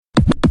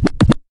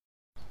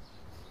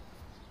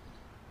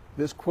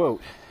This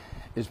quote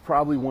is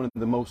probably one of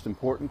the most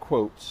important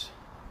quotes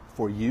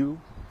for you,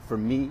 for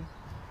me,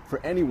 for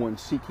anyone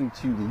seeking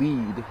to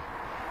lead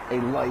a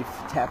life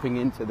tapping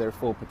into their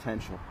full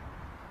potential.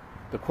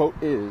 The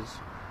quote is,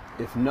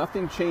 if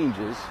nothing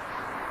changes,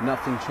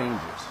 nothing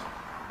changes.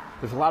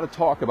 There's a lot of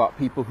talk about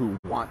people who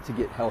want to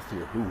get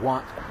healthier, who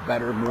want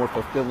better, more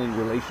fulfilling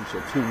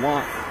relationships, who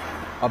want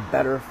a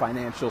better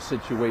financial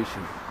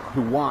situation,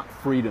 who want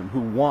freedom, who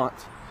want.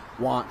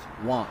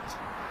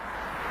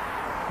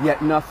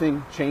 Yet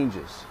nothing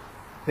changes.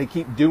 They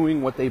keep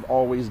doing what they've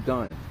always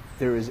done.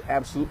 There is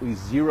absolutely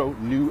zero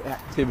new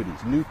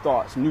activities, new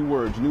thoughts, new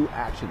words, new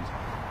actions,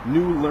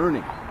 new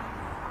learning,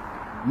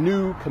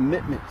 new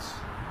commitments.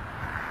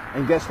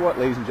 And guess what,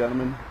 ladies and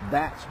gentlemen?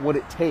 That's what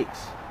it takes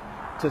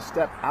to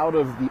step out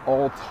of the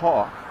all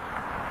talk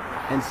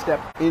and step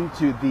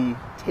into the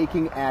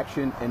taking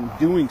action and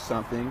doing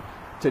something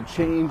to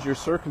change your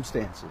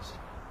circumstances.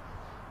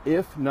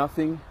 If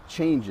nothing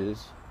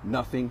changes,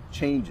 nothing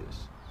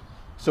changes.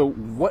 So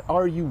what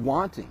are you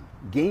wanting?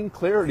 Gain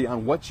clarity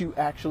on what you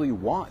actually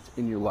want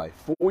in your life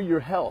for your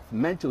health,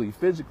 mentally,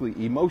 physically,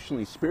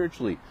 emotionally,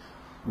 spiritually.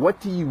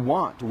 What do you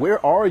want?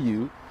 Where are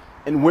you?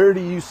 And where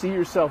do you see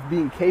yourself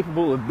being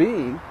capable of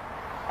being?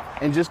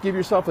 And just give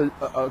yourself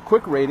a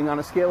quick rating on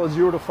a scale of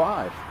 0 to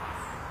 5.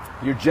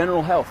 Your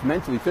general health,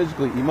 mentally,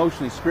 physically,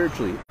 emotionally,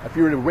 spiritually. If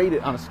you were to rate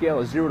it on a scale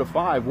of 0 to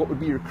 5, what would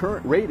be your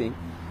current rating?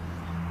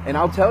 And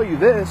I'll tell you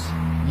this,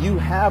 you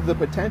have the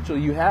potential,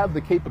 you have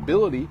the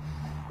capability.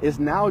 Is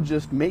now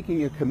just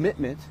making a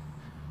commitment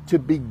to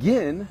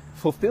begin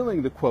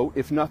fulfilling the quote,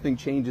 if nothing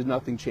changes,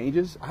 nothing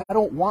changes. I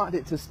don't want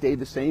it to stay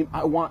the same.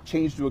 I want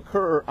change to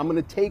occur. I'm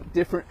going to take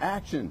different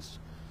actions.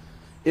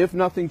 If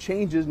nothing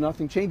changes,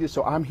 nothing changes.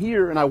 So I'm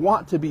here and I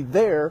want to be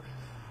there.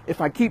 If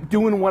I keep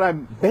doing what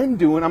I've been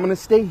doing, I'm going to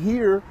stay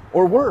here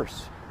or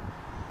worse.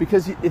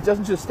 Because it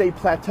doesn't just stay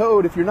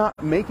plateaued. If you're not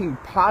making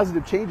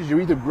positive changes,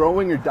 you're either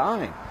growing or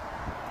dying.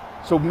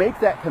 So make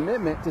that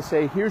commitment to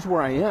say, here's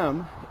where I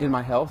am in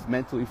my health,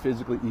 mentally,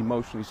 physically,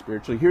 emotionally,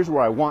 spiritually. Here's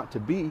where I want to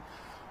be.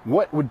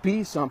 What would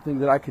be something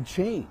that I could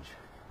change?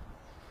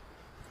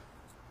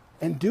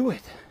 And do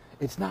it.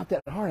 It's not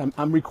that hard.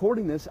 I'm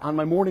recording this on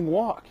my morning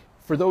walk.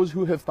 For those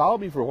who have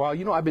followed me for a while,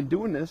 you know I've been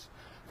doing this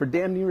for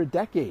damn near a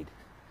decade.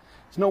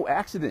 It's no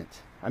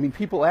accident. I mean,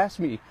 people ask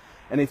me,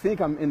 and they think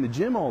I'm in the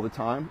gym all the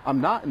time.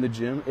 I'm not in the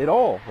gym at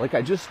all. Like,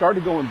 I just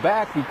started going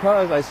back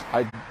because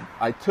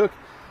I took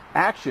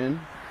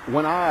action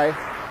when I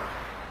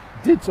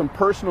did some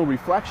personal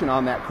reflection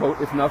on that quote,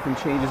 if nothing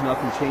changes,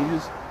 nothing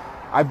changes.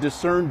 I've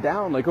discerned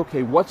down, like,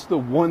 okay, what's the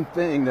one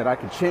thing that I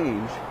could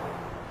change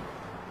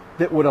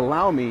that would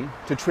allow me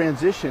to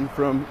transition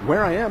from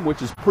where I am,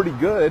 which is pretty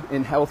good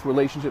in health,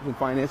 relationships, and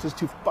finances,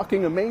 to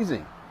fucking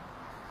amazing.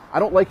 I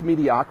don't like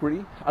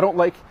mediocrity. I don't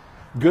like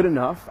good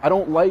enough. I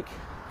don't like,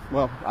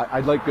 well,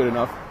 I like good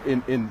enough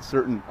in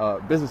certain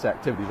business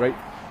activities, right?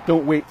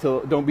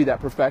 Don't be that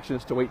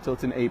perfectionist to wait till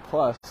it's an A+.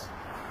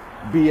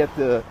 Be at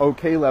the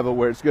okay level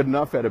where it's good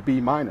enough at a B-,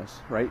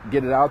 right?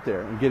 Get it out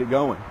there and get it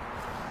going.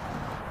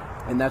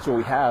 And that's what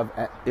we have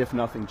at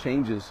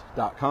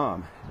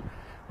ifnothingchanges.com.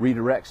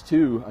 Redirects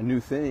to a new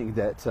thing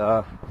that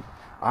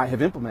I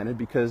have implemented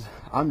because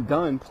I'm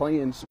done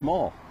playing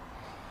small.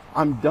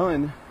 I'm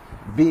done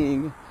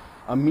being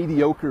a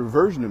mediocre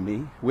version of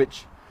me,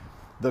 which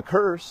the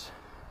curse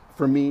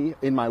for me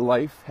in my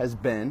life has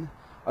been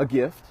a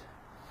gift.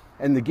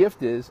 And the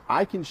gift is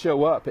I can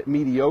show up at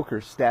mediocre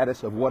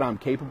status of what I'm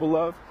capable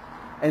of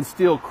and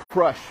still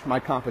crush my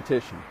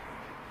competition.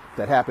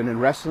 That happened in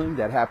wrestling,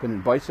 that happened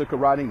in bicycle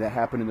riding, that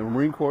happened in the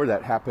Marine Corps,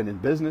 that happened in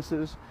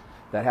businesses,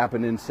 that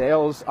happened in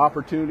sales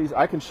opportunities.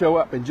 I can show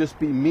up and just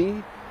be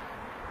me,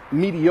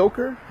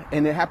 mediocre,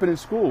 and it happened in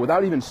school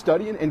without even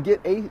studying and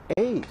get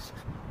A's.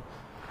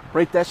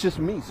 Right? That's just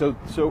me. So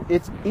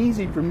it's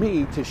easy for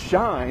me to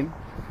shine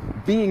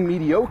being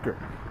mediocre.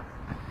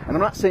 And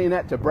I'm not saying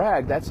that to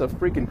brag. That's a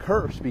freaking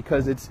curse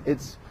because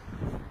it's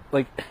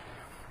like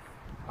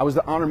I was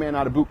the honor man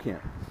out of boot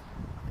camp.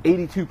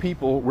 82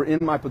 people were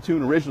in my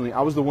platoon originally. I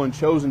was the one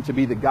chosen to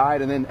be the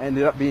guide and then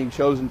ended up being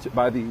chosen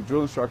by the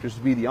drill instructors to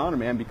be the honor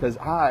man because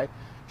I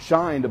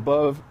shined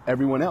above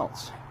everyone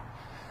else.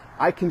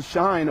 I can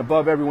shine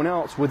above everyone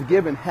else with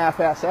giving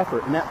half-ass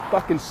effort, and that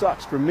fucking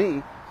sucks for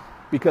me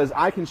because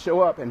I can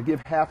show up and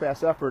give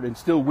half-ass effort and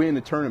still win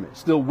a tournament,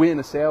 still win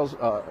a sales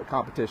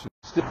competition.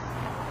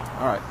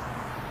 All right,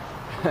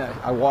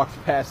 I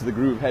walked past the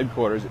Groove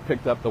headquarters, it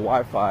picked up the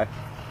Wi-Fi,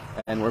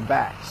 and we're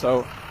back.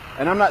 So,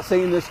 and I'm not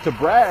saying this to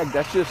brag,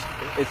 that's just,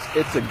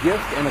 it's a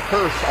gift and a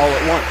curse all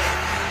at once.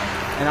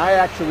 And I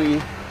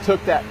actually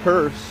took that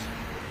curse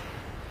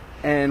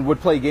and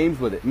would play games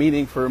with it,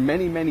 meaning for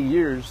many, many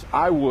years,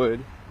 I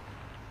would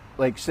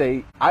like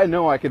say, I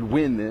know I could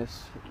win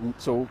this,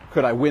 so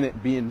could I win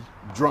it being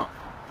drunk,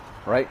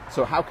 right?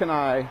 So how can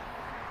I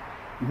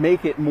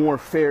make it more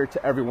fair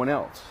to everyone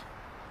else?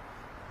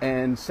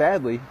 And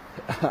sadly,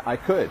 I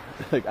could.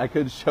 Like, I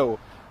could show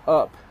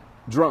up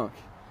drunk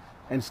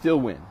and still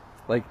win.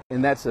 Like,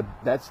 and that's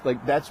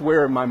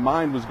where my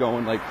mind was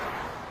going. Like,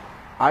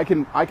 I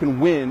can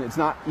win. It's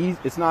not easy,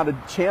 it's not a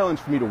challenge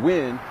for me to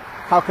win.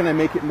 How can I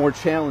make it more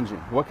challenging?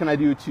 What can I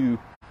do to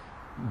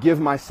give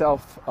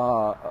myself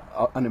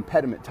an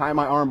impediment? Tie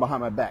my arm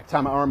behind my back,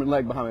 tie my arm and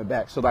leg behind my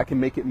back, so that I can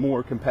make it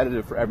more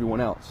competitive for everyone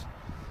else.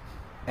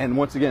 And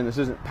once again, this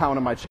isn't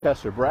pounding my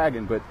chest or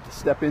bragging, but to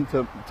step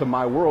into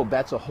my world,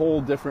 that's a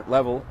whole different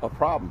level of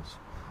problems.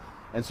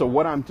 And so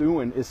what I'm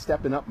doing is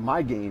stepping up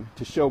my game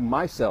to show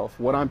myself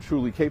what I'm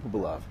truly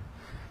capable of.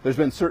 There's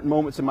been certain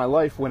moments in my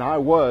life when I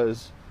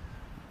was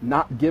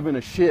not giving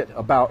a shit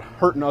about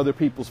hurting other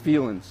people's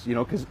feelings, you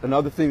know, because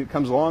another thing that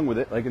comes along with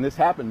it, like, and this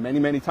happened many,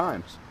 many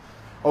times.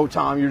 Oh,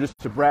 Tom, you're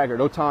just a braggart.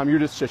 Oh, Tom, you're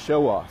just a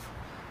show off.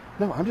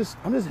 No, I'm just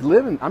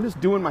living. I'm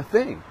just doing my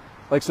thing.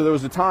 Like, so there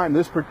was a time,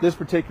 this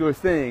particular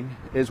thing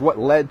is what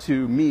led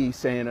to me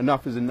saying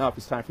enough is enough.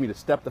 It's time for me to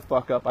step the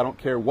fuck up. I don't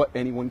care what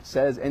anyone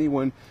says,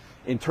 anyone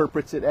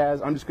interprets it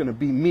as. I'm just going to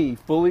be me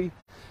fully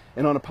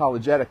and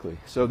unapologetically.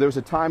 So there was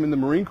a time in the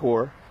Marine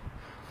Corps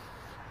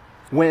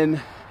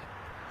when,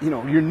 you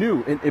know, you're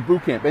new at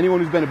boot camp. Anyone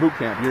who's been at boot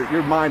camp,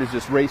 your mind is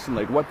just racing,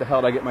 like, what the hell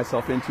did I get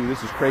myself into?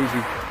 This is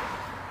crazy.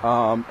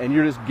 And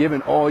you're just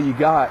giving all you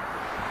got,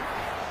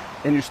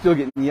 and you're still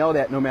getting yelled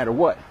at no matter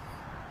what.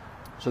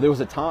 So there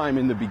was a time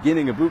in the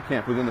beginning of boot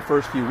camp, within the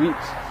first few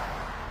weeks,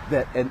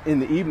 that in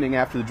the evening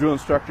after the drill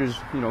instructors,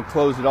 you know,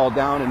 closed it all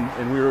down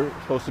and we were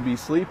supposed to be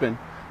sleeping,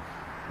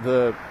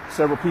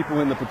 several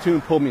people in the platoon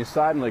pulled me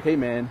aside and like, hey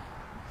man,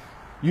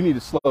 you need to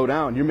slow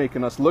down. You're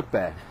making us look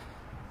bad.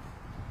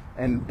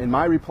 And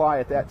my reply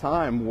at that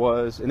time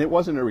was, and it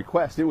wasn't a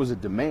request, it was a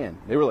demand.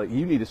 They were like,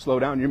 you need to slow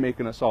down. You're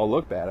making us all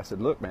look bad. I said,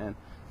 look, man,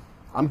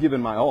 I'm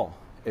giving my all.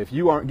 If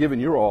you aren't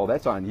giving your all,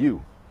 that's on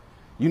you.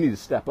 You need to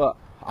step up.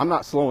 I'm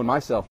not slowing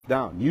myself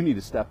down. You need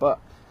to step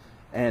up.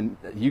 And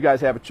you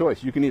guys have a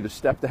choice. You can either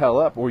step the hell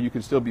up or you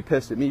can still be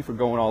pissed at me for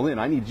going all in.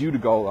 I need you to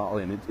go all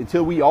in.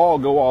 Until we all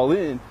go all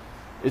in,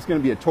 it's going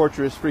to be a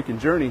torturous freaking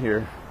journey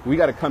here. We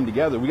got to come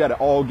together. We got to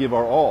all give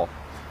our all.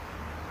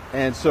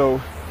 And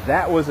so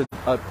that was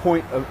a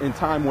point in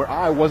time where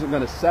I wasn't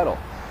going to settle.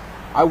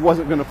 I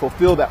wasn't going to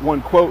fulfill that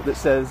one quote that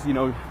says, you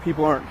know,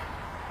 people are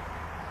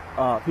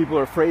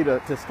afraid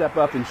to step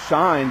up and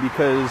shine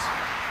because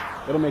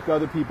it'll make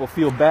other people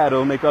feel bad.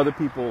 It'll make other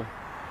people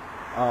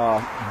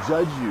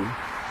judge you.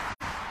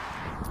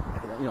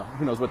 You know,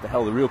 who knows what the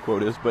hell the real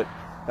quote is, but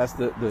that's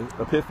the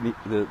epiphany,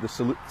 the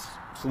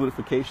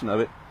solidification of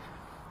it.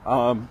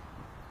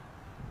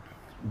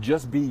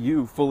 Just be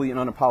you fully and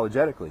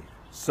unapologetically.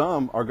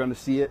 Some are going to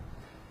see it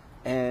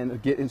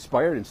and get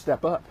inspired and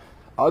step up.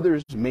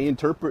 Others may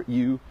interpret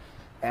you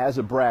as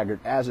a braggart,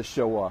 as a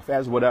show-off,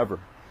 as whatever.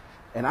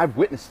 And I've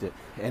witnessed it.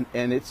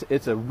 And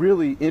it's a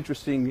really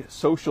interesting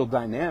social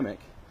dynamic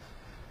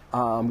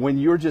when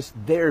you're just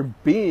there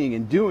being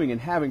and doing and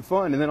having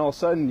fun, and then all of a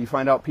sudden you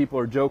find out people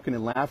are joking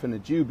and laughing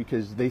at you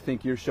because they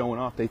think you're showing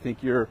off. They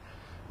think you're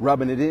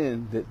rubbing it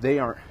in, that they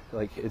aren't.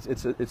 Like,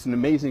 it's an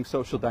amazing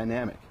social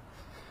dynamic.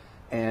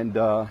 And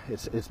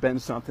it's been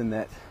something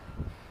that,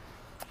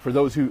 for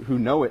those who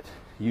know it,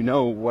 you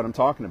know what I'm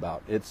talking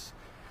about.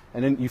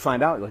 And then you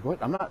find out, like,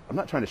 what? I'm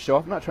not trying to show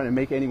off. I'm not trying to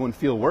make anyone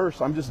feel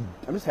worse. I'm just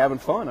having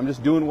fun. I'm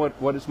just doing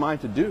what is mine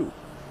to do.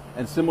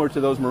 And similar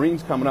to those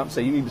Marines coming up and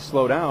say, you need to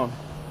slow down.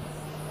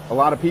 A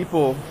lot of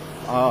people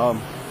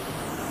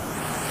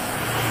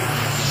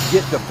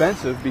get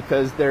defensive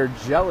because they're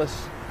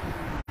jealous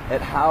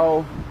at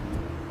how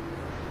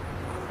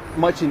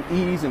much in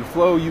ease and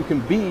flow you can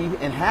be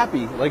and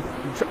happy. Like,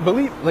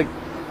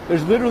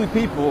 there's literally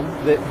people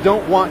that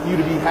don't want you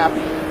to be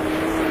happy.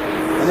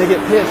 And they get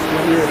pissed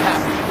when you're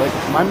happy. Like,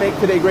 my Make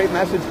Today Great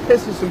message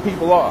pisses some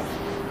people off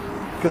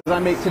because I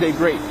make today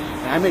great.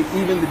 And I make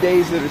even the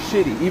days that are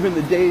shitty, even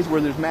the days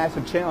where there's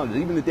massive challenges,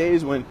 even the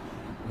days when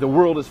the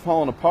world is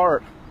falling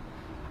apart,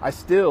 I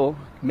still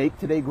make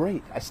today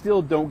great. I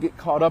still don't get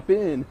caught up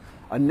in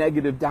a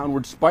negative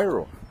downward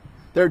spiral.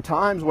 There are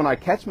times when I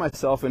catch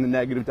myself in a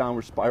negative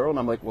downward spiral and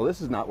I'm like, well,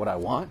 this is not what I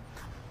want.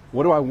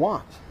 What do I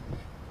want?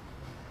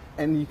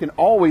 And you can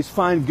always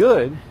find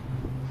good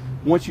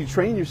once you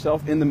train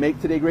yourself in the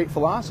Make Today Great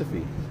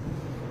philosophy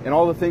and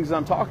all the things that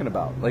I'm talking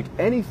about. Like,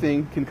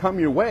 anything can come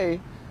your way,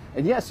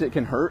 and yes, it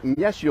can hurt, and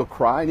yes, you'll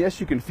cry, and yes,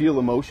 you can feel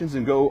emotions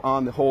and go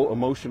on the whole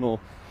emotional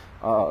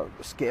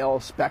scale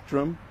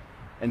spectrum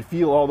and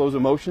feel all those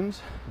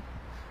emotions.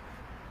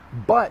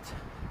 But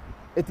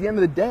at the end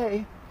of the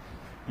day,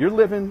 you're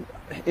living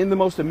in the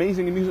most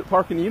amazing amusement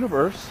park in the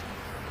universe,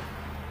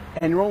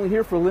 and you're only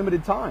here for a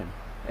limited time.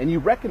 And you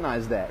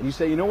recognize that, and you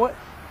say, you know what?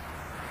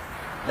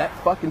 That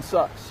fucking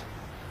sucks.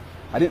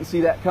 I didn't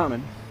see that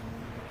coming.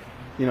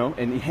 You know,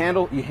 and you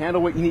handle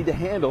what you need to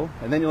handle,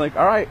 and then you're like,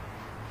 all right,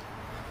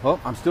 well,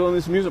 I'm still in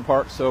this amusement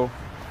park, so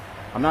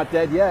I'm not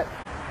dead yet.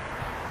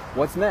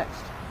 What's next?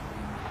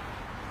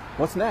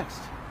 What's next?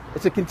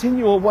 It's a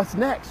continual what's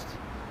next.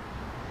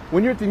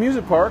 When you're at the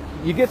amusement park,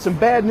 you get some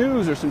bad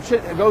news or some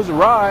shit that goes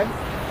awry.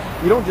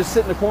 You don't just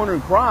sit in the corner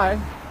and cry.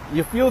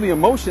 You feel the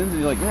emotions, and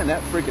you're like, man,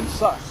 that freaking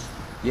sucks.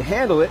 You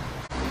handle it,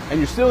 and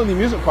you're still in the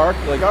amusement park.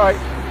 You're like, all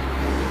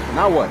right,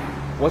 now what?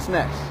 What's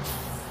next?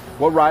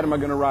 What ride am I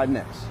going to ride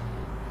next?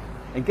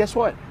 And guess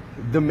what?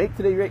 The Make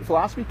Today Great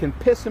philosophy can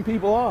piss some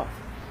people off.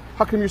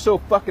 How come you're so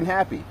fucking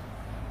happy?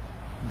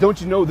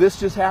 Don't you know this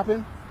just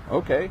happened?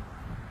 Okay,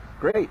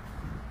 great.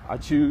 I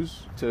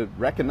choose to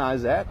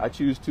recognize that. I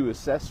choose to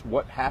assess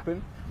what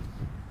happened.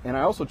 And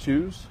I also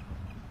choose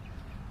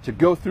to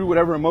go through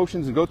whatever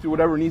emotions and go through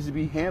whatever needs to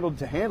be handled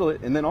to handle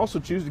it, and then also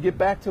choose to get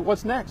back to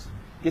what's next.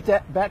 Get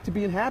that back to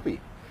being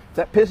happy. If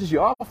that pisses you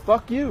off,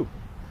 fuck you.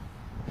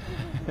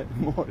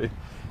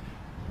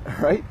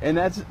 Right? And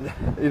that's,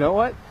 you know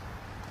what?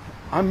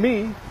 I'm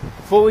me,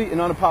 fully and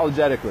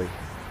unapologetically.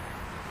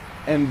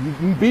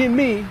 And being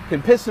me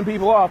can piss some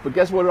people off, but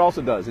guess what it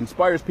also does? It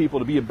inspires people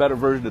to be a better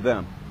version of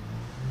them.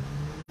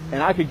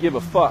 And I could give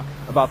a fuck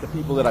about the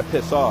people that I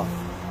piss off.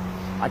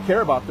 I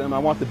care about them. I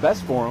want the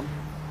best for them.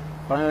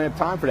 But I don't have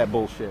time for that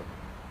bullshit.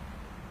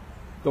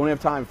 Don't have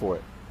time for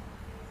it.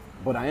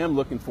 But I am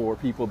looking for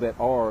people that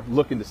are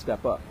looking to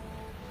step up.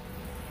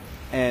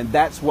 And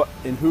that's what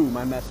and who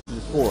my message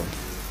is for.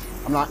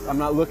 I'm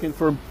not looking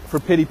for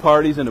pity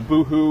parties and a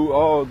boo-hoo,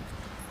 oh,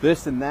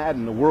 this and that,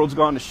 and the world's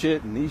gone to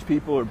shit, and these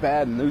people are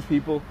bad, and those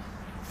people.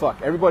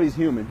 Fuck, everybody's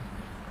human.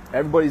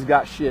 Everybody's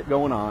got shit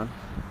going on.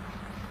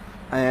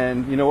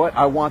 And you know what?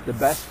 I want the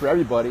best for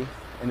everybody.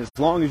 And as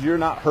long as you're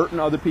not hurting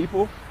other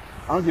people,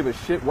 I don't give a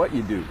shit what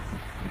you do.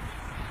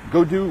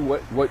 Go do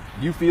what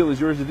you feel is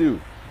yours to do.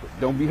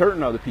 Don't be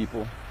hurting other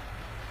people.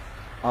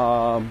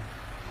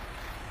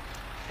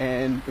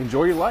 And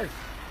enjoy your life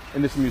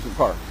in this amusement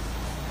park.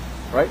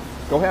 Right?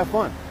 Go have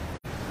fun.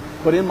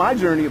 But in my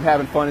journey of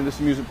having fun in this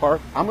amusement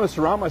park, I'm going to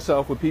surround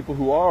myself with people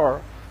who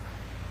are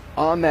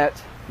on that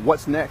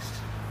what's next,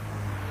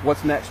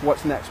 what's next,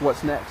 what's next,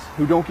 what's next,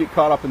 who don't get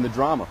caught up in the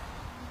drama.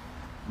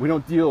 We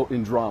don't deal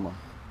in drama.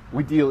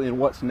 We deal in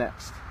what's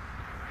next.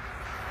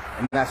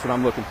 And that's what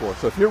I'm looking for.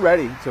 So if you're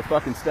ready to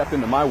fucking step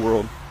into my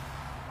world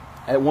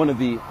at one of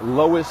the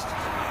lowest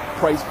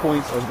price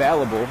points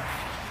available,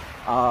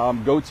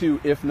 go to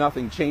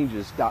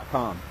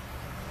ifnothingchanges.com.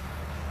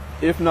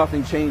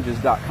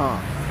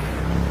 Ifnothingchanges.com.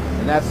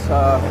 And that's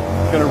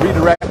going to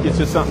redirect you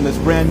to something that's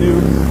brand new.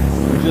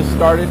 We just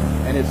started,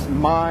 and it's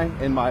my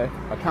and my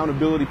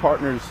accountability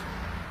partners'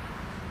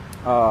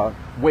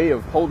 way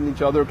of holding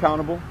each other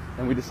accountable.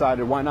 And we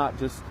decided, why not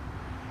just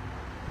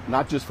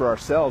for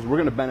ourselves, we're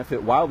going to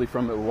benefit wildly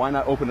from it. Why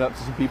not open it up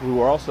to some people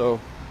who are also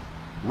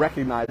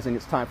recognizing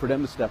it's time for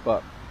them to step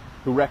up,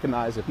 who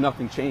recognize if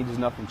nothing changes,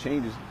 nothing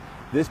changes.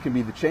 This can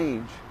be the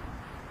change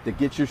that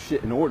gets your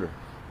shit in order.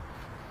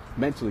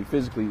 Mentally,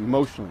 physically,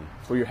 emotionally,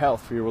 for your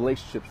health, for your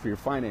relationships, for your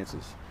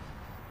finances,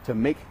 to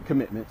make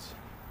commitments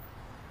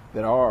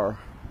that are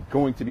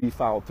going to be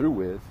followed through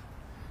with,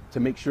 to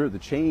make sure the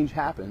change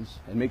happens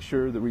and make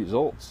sure the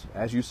results,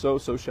 as you sow,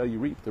 so shall you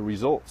reap. The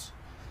results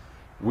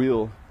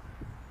will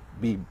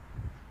be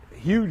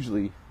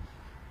hugely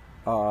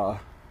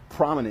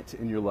prominent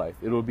in your life.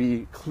 It will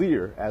be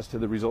clear as to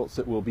the results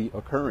that will be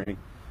occurring,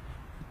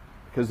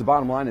 because the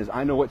bottom line is,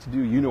 I know what to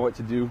do, you know what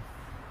to do.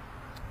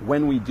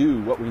 When we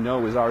do what we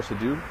know is ours to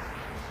do,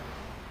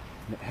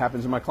 it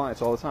happens to my clients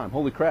all the time.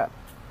 Holy crap,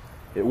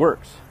 it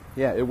works.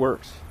 Yeah, it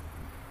works.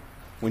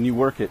 When you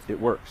work it, it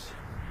works.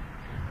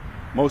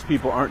 Most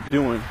people aren't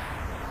doing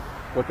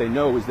what they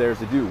know is theirs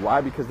to do.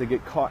 Why? Because they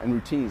get caught in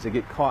routines. They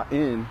get caught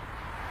in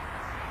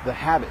the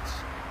habits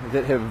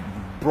that have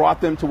brought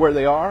them to where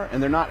they are,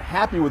 and they're not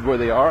happy with where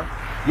they are,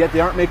 yet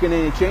they aren't making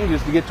any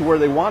changes to get to where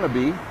they want to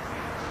be,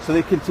 so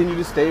they continue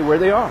to stay where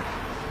they are.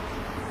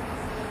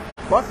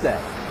 Fuck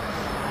that.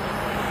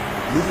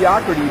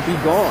 Mediocrity, be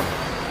gone.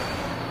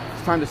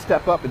 It's time to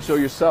step up and show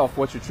yourself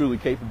what you're truly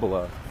capable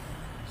of.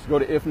 So go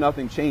to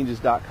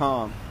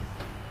ifnothingchanges.com,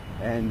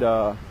 and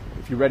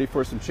if you're ready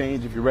for some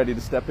change, if you're ready to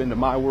step into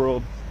my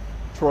world,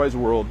 Troy's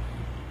world,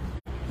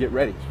 get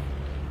ready.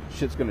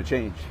 Shit's gonna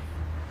change.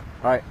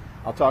 All right,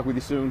 I'll talk with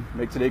you soon.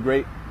 Make today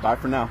great. Bye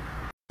for now.